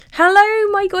Hello,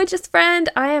 my gorgeous friend.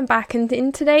 I am back, and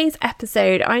in today's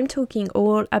episode, I'm talking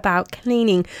all about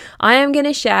cleaning. I am going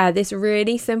to share this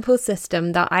really simple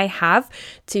system that I have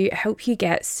to help you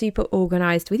get super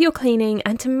organized with your cleaning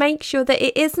and to make sure that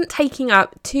it isn't taking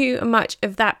up too much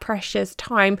of that precious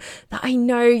time that I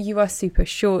know you are super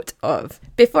short of.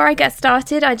 Before I get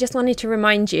started, I just wanted to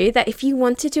remind you that if you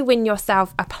wanted to win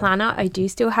yourself a planner, I do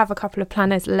still have a couple of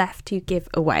planners left to give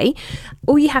away.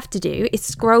 All you have to do is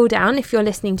scroll down if you're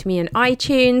listening to me in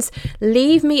iTunes,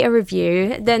 leave me a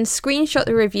review, then screenshot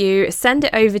the review, send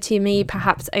it over to me,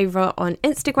 perhaps over on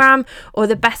Instagram, or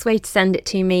the best way to send it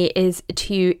to me is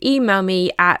to email me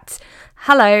at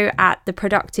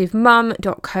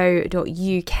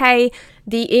hello@theproductivemum.co.uk.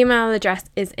 The email address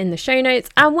is in the show notes.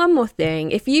 And one more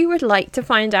thing, if you would like to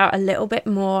find out a little bit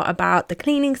more about the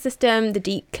cleaning system, the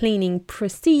deep cleaning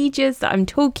procedures that I'm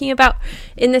talking about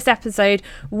in this episode,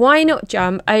 why not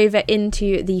jump over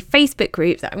into the Facebook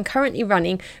group that I'm currently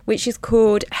running, which is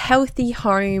called Healthy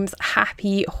Homes,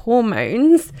 Happy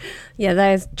Hormones.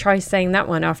 Yeah, try saying that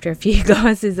one after a few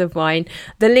glasses of wine.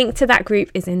 The link to that group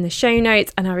is in the show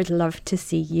notes, and I would love to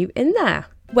see you in there.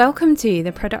 Welcome to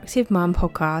the Productive Mum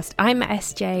podcast. I'm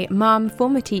SJ, mum,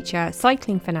 former teacher,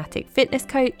 cycling fanatic, fitness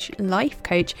coach, life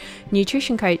coach,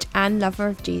 nutrition coach, and lover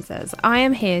of Jesus. I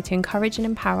am here to encourage and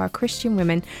empower Christian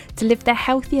women to live their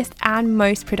healthiest and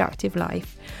most productive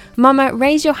life. Mama,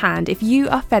 raise your hand if you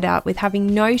are fed up with having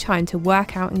no time to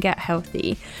work out and get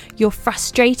healthy. You're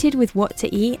frustrated with what to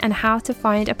eat and how to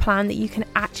find a plan that you can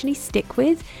actually stick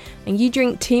with, and you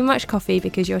drink too much coffee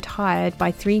because you're tired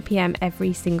by 3 p.m.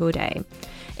 every single day.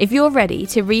 If you're ready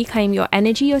to reclaim your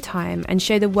energy, your time, and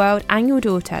show the world and your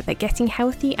daughter that getting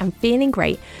healthy and feeling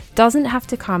great doesn't have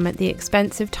to come at the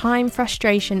expense of time,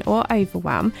 frustration, or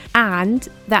overwhelm, and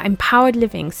that empowered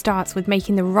living starts with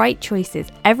making the right choices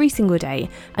every single day,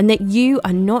 and that you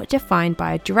are not defined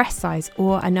by a dress size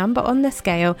or a number on the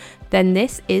scale, then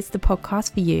this is the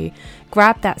podcast for you.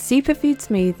 Grab that superfood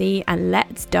smoothie and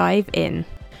let's dive in.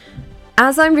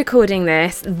 As I'm recording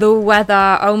this, the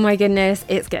weather, oh my goodness,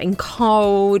 it's getting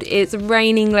cold, it's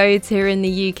raining loads here in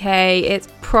the UK, it's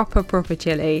proper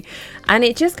chilly. And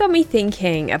it just got me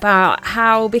thinking about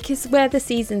how, because where the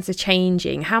seasons are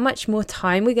changing, how much more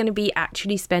time we're going to be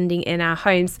actually spending in our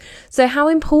homes. So how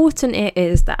important it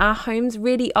is that our homes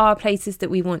really are places that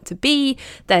we want to be.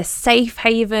 They're safe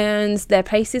havens, they're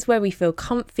places where we feel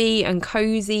comfy and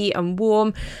cozy and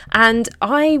warm. And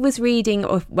I was reading,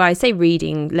 or well, I say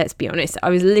reading, let's be honest, I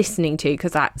was listening to,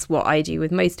 because that's what I do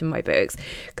with most of my books,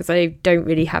 because I don't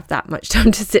really have that much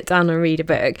time to sit down and read a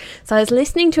book. So I was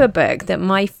listening to a book that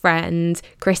my friend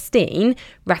Christine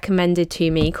recommended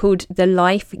to me called The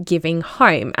Life-Giving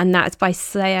Home, and that's by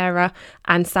Sarah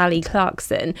and Sally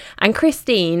Clarkson. And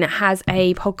Christine has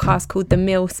a podcast called the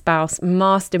Milspouse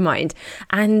Mastermind,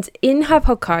 and in her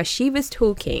podcast she was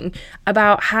talking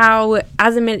about how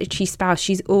as a military spouse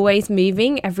she's always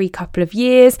moving every couple of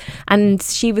years, and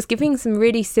she was giving some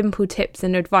really simple tips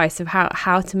and advice of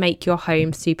how to make your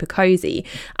home super cozy.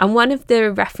 And one of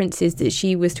the references that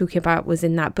she was talking about was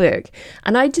in that book,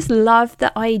 and I just love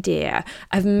the idea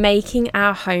of making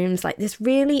our homes like this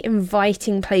really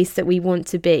inviting place that we want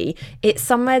to be. It's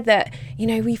somewhere that, you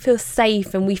know, we feel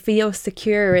safe and we feel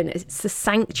secure, and it's a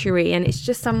sanctuary, and it's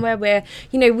just somewhere where,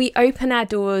 you know, we open our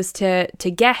doors to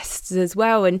guests as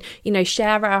well, and, you know,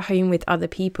 share our home with other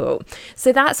people.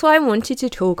 So that's why I wanted to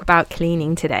talk about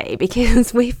cleaning today,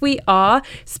 because if we are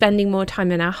spending more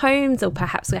time in our homes, or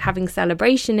perhaps we're having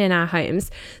celebration in our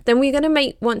homes, then we're going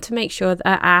to want to make sure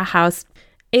that our house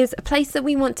is a place that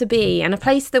we want to be, and a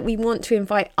place that we want to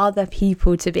invite other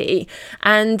people to be.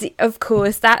 And of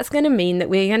course, that's going to mean that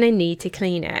we're going to need to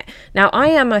clean it. Now, I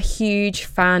am a huge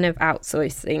fan of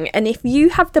outsourcing, and if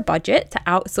you have the budget to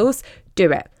outsource, do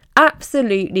it.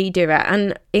 Absolutely do it.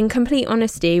 And in complete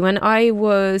honesty, when I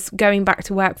was going back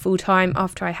to work full time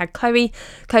after I had Chloe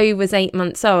was 8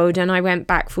 months old, and I went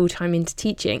back full time into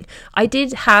teaching, I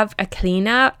did have a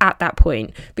cleaner at that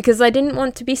point, because I didn't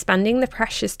want to be spending the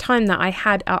precious time that I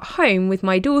had at home with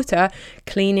my daughter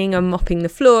cleaning and mopping the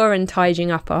floor and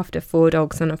tidying up after 4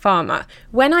 dogs and a farmer.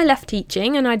 When I left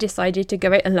teaching and I decided to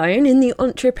go it alone in the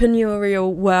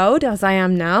entrepreneurial world as I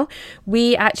am now,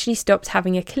 we actually stopped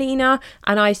having a cleaner,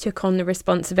 and I took took on the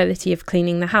responsibility of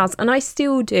cleaning the house, and I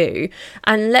still do.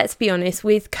 And let's be honest,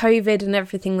 with COVID and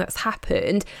everything that's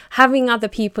happened, having other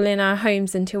people in our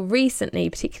homes until recently,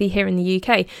 particularly here in the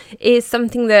UK, is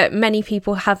something that many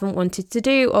people haven't wanted to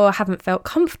do or haven't felt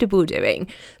comfortable doing.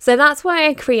 So that's why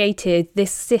I created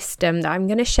this system that I'm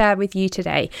going to share with you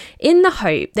today, in the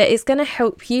hope that it's going to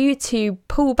help you to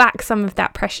pull back some of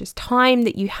that precious time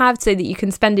that you have so that you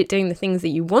can spend it doing the things that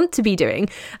you want to be doing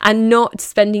and not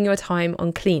spending your time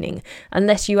on cleaning,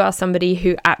 unless you are somebody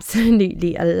who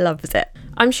absolutely loves it.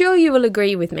 I'm sure you will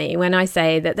agree with me when I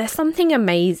say that there's something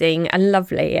amazing and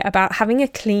lovely about having a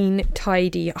clean,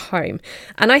 tidy home.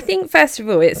 And I think, first of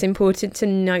all, it's important to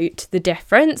note the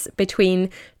difference between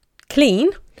clean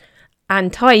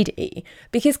and tidy,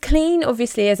 because clean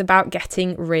obviously is about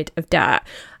getting rid of dirt.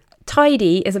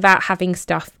 Tidy is about having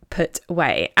stuff put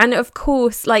away. And of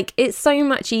course, it's so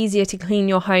much easier to clean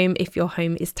your home if your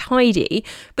home is tidy.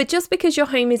 But just because your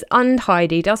home is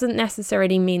untidy doesn't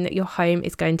necessarily mean that your home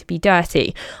is going to be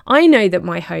dirty. I know that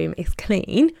my home is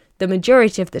clean the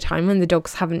majority of the time when the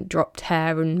dogs haven't dropped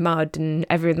hair and mud and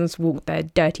everyone's walked their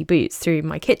dirty boots through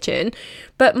my kitchen.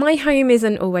 But my home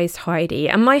isn't always tidy,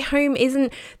 and my home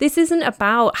this isn't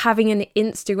about having an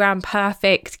Instagram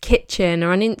perfect kitchen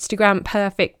or an Instagram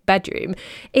perfect bedroom.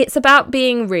 It's about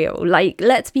being real.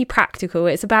 Let's be practical.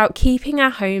 It's about keeping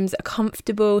our homes a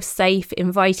comfortable, safe,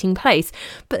 inviting place,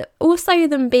 but also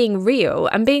them being real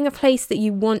and being a place that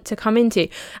you want to come into,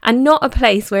 and not a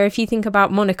place where, if you think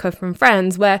about Monica from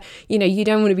Friends, where you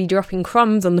don't want to be dropping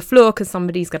crumbs on the floor because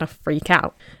somebody's going to freak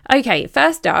out. Okay,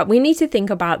 first up, we need to think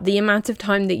about the amount of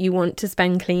time that you want to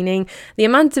spend cleaning, the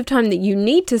amount of time that you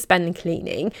need to spend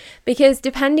cleaning, because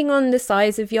depending on the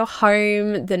size of your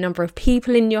home, the number of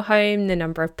people in your home, the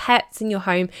number of pets in your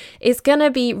home, is going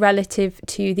to be relative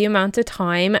to the amount of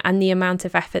time and the amount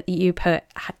of effort that you put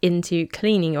into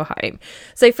cleaning your home.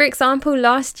 So, for example,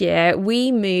 last year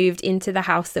we moved into the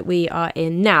house that we are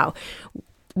in now.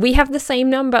 We have the same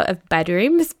number of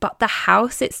bedrooms, but the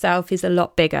house itself is a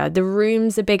lot bigger. The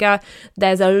rooms are bigger.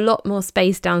 There's a lot more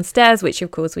space downstairs, which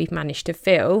of course we've managed to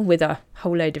fill with a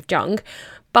whole load of junk.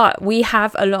 But we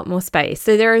have a lot more space.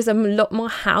 So there is a lot more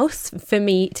house for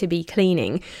me to be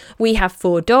cleaning. We have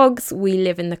 4 dogs. We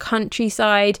live in the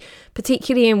countryside,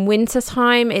 particularly in winter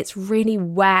time. It's really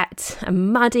wet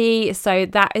and muddy. So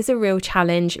that is a real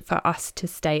challenge for us to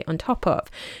stay on top of.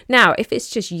 Now, if it's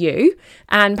just you,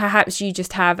 and perhaps you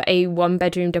just have a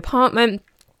 1-bedroom apartment,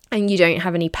 and you don't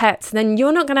have any pets, then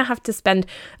you're not going to have to spend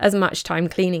as much time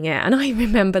cleaning it. And I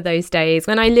remember those days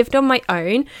when I lived on my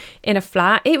own in a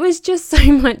flat. It was just so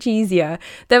much easier.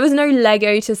 There was no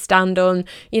Lego to stand on,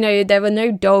 there were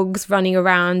no dogs running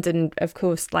around, and of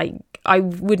course, I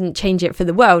wouldn't change it for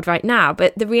the world right now,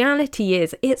 but the reality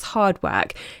is it's hard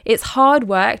work. It's hard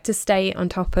work to stay on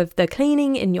top of the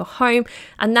cleaning in your home,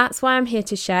 and that's why I'm here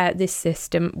to share this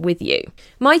system with you.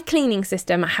 My cleaning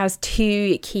system has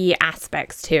 2 key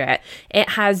aspects to it. It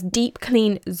has deep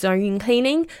clean zone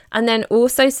cleaning, and then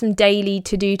also some daily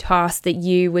to-do tasks that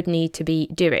you would need to be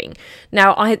doing.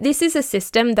 Now, this is a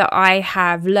system that I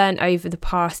have learned over the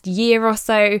past year or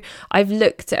so. I've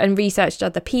looked and researched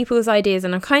other people's ideas,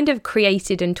 and I've kind of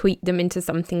created and tweaked them into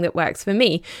something that works for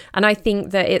me. And I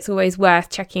think that it's always worth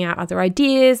checking out other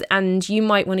ideas, and you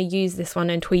might want to use this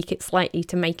one and tweak it slightly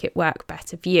to make it work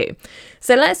better for you.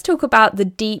 So let's talk about the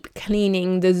deep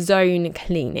cleaning, the zone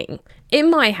cleaning. In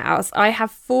my house, I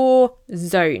have 4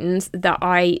 zones that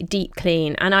I deep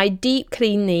clean, and I deep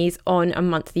clean these on a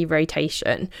monthly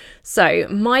rotation. So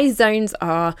my zones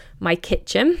are my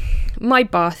kitchen, my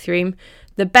bathroom,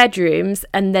 the bedrooms,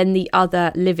 and then the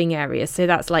other living areas. So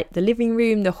that's like the living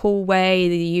room, the hallway,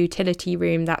 the utility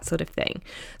room, that sort of thing.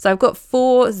 So I've got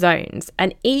 4 zones,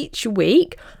 and each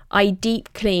week I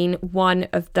deep clean one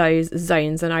of those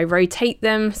zones and I rotate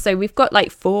them. So we've got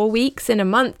 4 weeks in a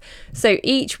month. So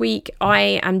each week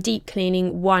I am deep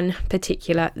cleaning one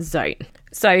particular zone.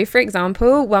 So for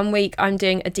example, 1 week I'm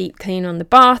doing a deep clean on the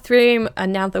bathroom,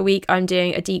 another week I'm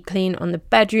doing a deep clean on the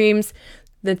bedrooms.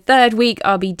 The 3rd week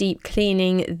I'll be deep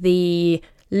cleaning the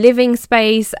living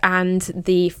space, and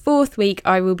the 4th week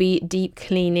I will be deep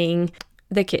cleaning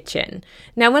the kitchen.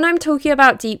 Now, when I'm talking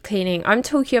about deep cleaning, I'm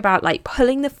talking about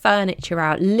pulling the furniture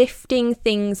out, lifting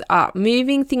things up,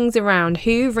 moving things around,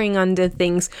 hoovering under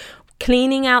things,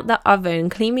 cleaning out the oven,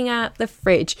 cleaning out the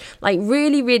fridge,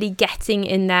 really getting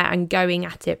in there and going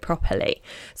at it properly.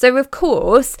 So of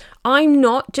course, I'm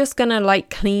not just gonna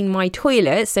clean my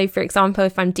toilet. So for example,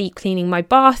 if I'm deep cleaning my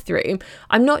bathroom,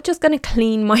 I'm not just gonna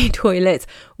clean my toilets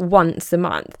once a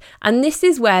month. And this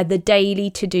is where the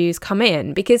daily to-dos come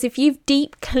in, because if you've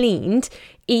deep cleaned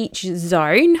each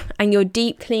zone and you're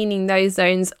deep cleaning those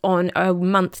zones on a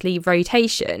monthly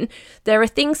rotation, there are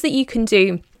things that you can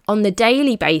do on the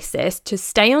daily basis to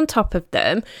stay on top of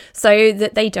them so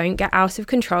that they don't get out of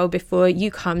control before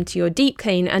you come to your deep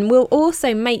clean, and will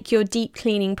also make your deep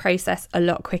cleaning process a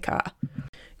lot quicker.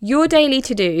 Your daily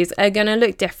to-dos are going to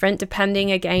look different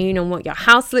depending again on what your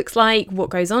house looks like,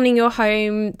 what goes on in your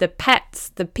home, the pets,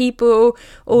 the people,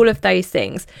 all of those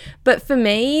things. But for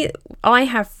me, I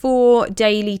have 4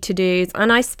 daily to-dos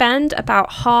and I spend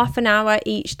about half an hour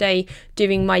each day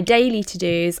doing my daily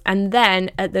to-dos, and then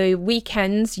at the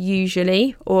weekends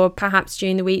usually, or perhaps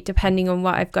during the week depending on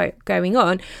what I've got going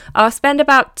on, I'll spend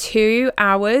about 2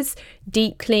 hours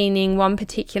deep cleaning one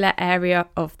particular area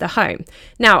of the home.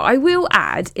 Now, I will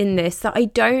add in this that I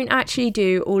don't actually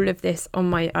do all of this on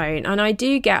my own, and I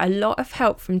do get a lot of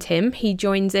help from Tim. He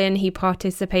joins in, he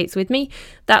participates with me.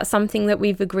 That's something that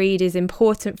we've agreed is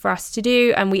important for us to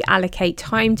do, and we allocate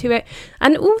time to it.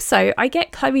 And also I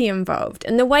get Chloe involved,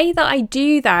 and the way that I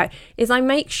do that is I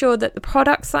make sure that the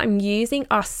products that I'm using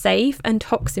are safe and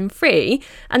toxin free,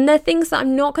 and they're things that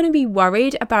I'm not going to be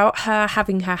worried about her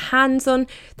having her hands on.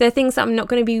 They're things that I'm not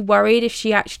going to be worried if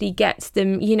she actually gets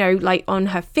them, like on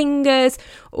her fingers,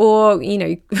 or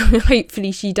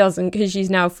hopefully she doesn't, because she's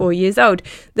now 4 years old,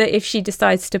 that if she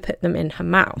decides to put them in her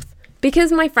mouth.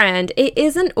 Because, my friend, it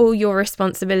isn't all your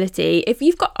responsibility. If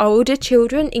you've got older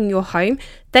children in your home,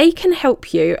 they can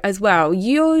help you as well.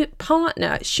 Your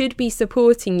partner should be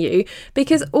supporting you,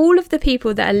 because all of the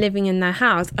people that are living in their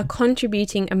house are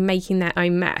contributing and making their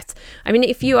own mess. I mean,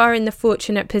 if you are in the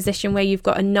fortunate position where you've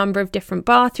got a number of different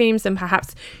bathrooms and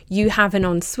perhaps you have an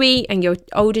ensuite and your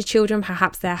older children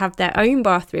perhaps they have their own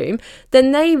bathroom,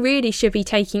 then they really should be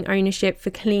taking ownership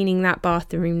for cleaning that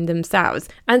bathroom themselves.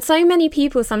 And so many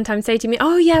people sometimes say to me,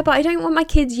 oh yeah, but I don't want my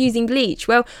kids using bleach.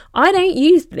 Well, I don't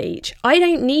use bleach. I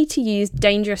don't need to use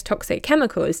dangerous toxic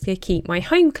chemicals to keep my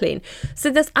home clean. So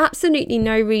there's absolutely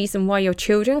no reason why your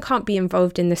children can't be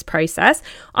involved in this process.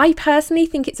 I personally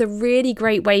think it's a really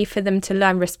great way for them to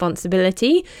learn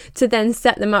responsibility, to then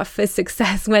set them up for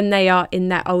success when they are in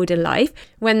their older life,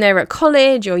 when they're at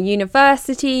college or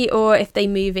university, or if they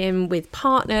move in with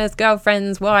partners,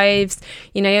 girlfriends, wives,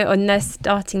 and they're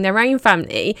starting their own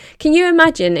family. Can you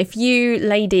imagine if you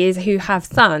ladies who have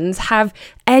sons have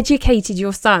educated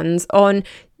your sons on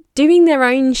doing their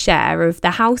own share of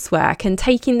the housework and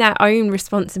taking their own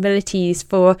responsibilities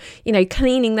for,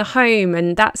 cleaning the home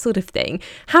and that sort of thing?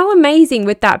 How amazing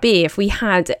would that be if we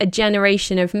had a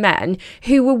generation of men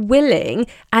who were willing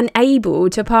and able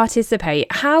to participate?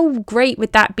 How great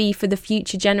would that be for the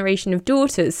future generation of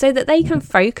daughters, so that they can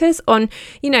focus on,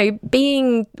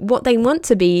 being what they want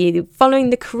to be, following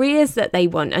the careers that they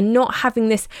want, and not having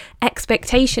this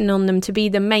expectation on them to be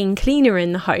the main cleaner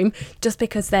in the home just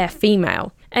because they're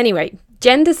female. Anyway,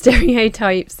 gender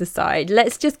stereotypes aside,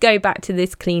 let's just go back to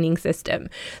this cleaning system.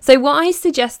 So what I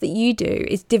suggest that you do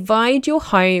is divide your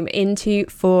home into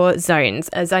 4 zones,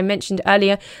 as I mentioned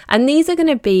earlier, and these are going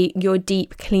to be your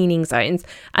deep cleaning zones.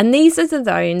 And these are the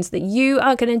zones that you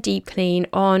are going to deep clean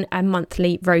on a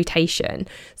monthly rotation.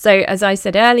 So as I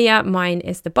said earlier, mine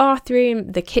is the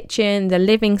bathroom, the kitchen, the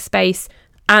living space,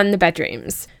 and the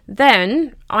bedrooms.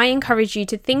 Then I encourage you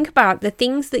to think about the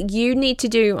things that you need to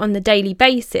do on the daily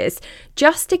basis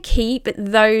just to keep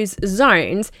those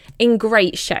zones in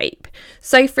great shape.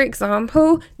 So for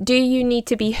example, do you need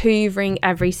to be hoovering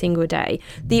every single day?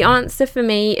 The answer for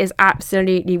me is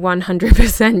absolutely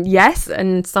 100% yes,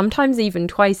 and sometimes even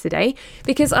twice a day,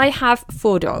 because I have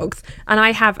 4 dogs and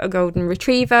I have a golden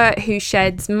retriever who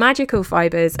sheds magical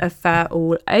fibres of fur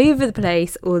all over the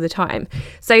place all the time.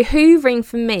 So hoovering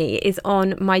for me is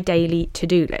on my daily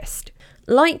to-do list.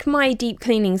 Like my deep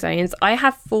cleaning zones, I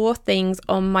have 4 things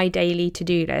on my daily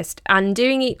to-do list, and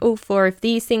doing all 4 of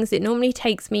these things, it normally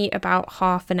takes me about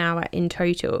half an hour in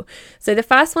total. So the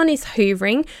first one is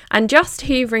hoovering, and just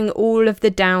hoovering all of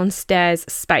the downstairs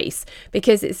space,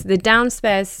 because it's the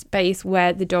downstairs space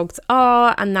where the dogs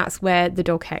are, and that's where the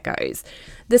dog hair goes.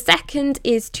 The second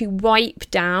is to wipe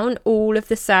down all of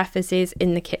the surfaces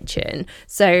in the kitchen.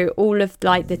 So all of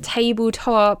the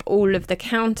tabletop, all of the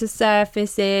counter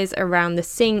surfaces around the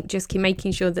sink, just keep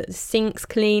making sure that the sink's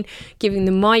clean, giving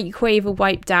the microwave a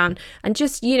wipe down, and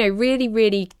just, really,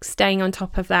 really staying on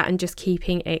top of that and just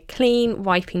keeping it clean,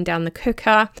 wiping down the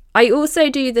cooker. I also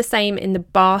do the same in the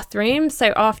bathroom.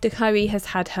 So after Chloe has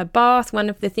had her bath, one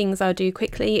of the things I'll do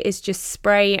quickly is just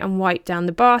spray and wipe down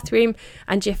the bathroom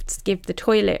and just give the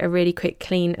toilet toilet a really quick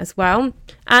clean as well.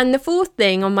 And the fourth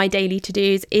thing on my daily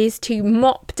to-dos is to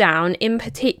mop down, in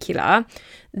particular,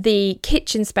 the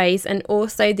kitchen space and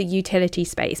also the utility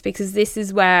space, because this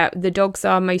is where the dogs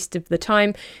are most of the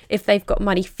time. If they've got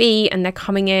muddy feet and they're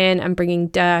coming in and bringing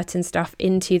dirt and stuff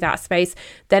into that space,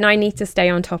 then I need to stay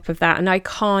on top of that, and I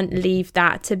can't leave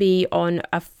that to be on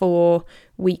a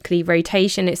 4-weekly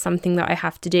rotation. It's something that I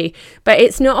have to do, but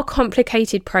it's not a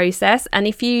complicated process. And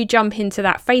if you jump into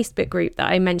that Facebook group that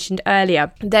I mentioned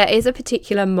earlier, there is a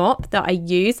particular mop that I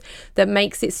use that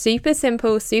makes it super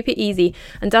simple, super easy,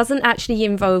 and doesn't actually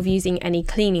involve using any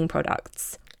cleaning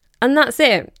products. And that's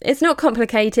it. It's not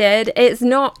complicated. It's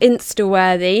not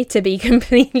Insta-worthy, to be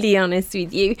completely honest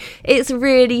with you. It's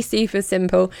really super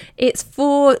simple. It's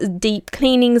 4 deep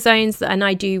cleaning zones, and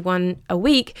I do one a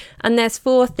week. And there's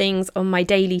 4 things on my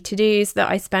daily to-dos that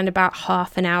I spend about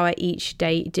half an hour each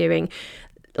day doing.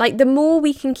 Like, the more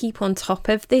we can keep on top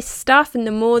of this stuff and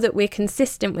the more that we're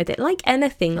consistent with it, like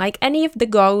anything, like any of the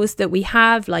goals that we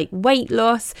have, like weight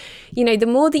loss, you know, the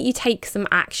more that you take some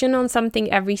action on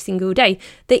something every single day,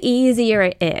 the easier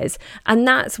it is. And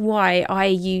that's why I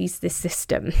use this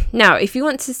system. Now, if you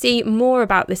want to see more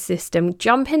about this system,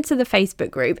 jump into the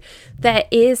Facebook group. There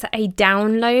is a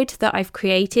download that I've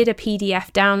created, a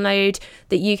PDF download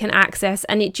that you can access,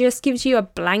 and it just gives you a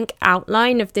blank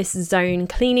outline of this zone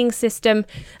cleaning system.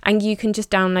 And you can just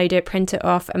download it, print it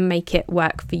off, and make it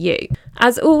work for you.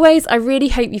 As always, I really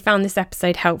hope you found this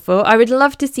episode helpful. I would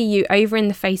love to see you over in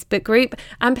the Facebook group,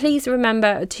 and please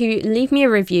remember to leave me a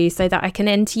review so that I can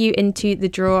enter you into the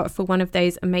draw for one of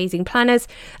those amazing planners.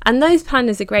 And those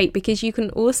planners are great because you can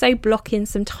also block in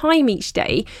some time each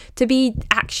day to be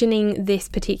actioning this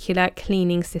particular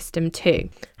cleaning system too.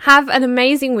 Have an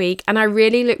amazing week, and I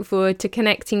really look forward to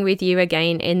connecting with you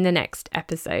again in the next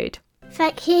episode.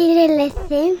 Thank you for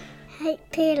listening.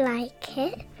 Hope you like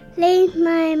it. Leave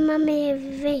my mummy a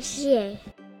review.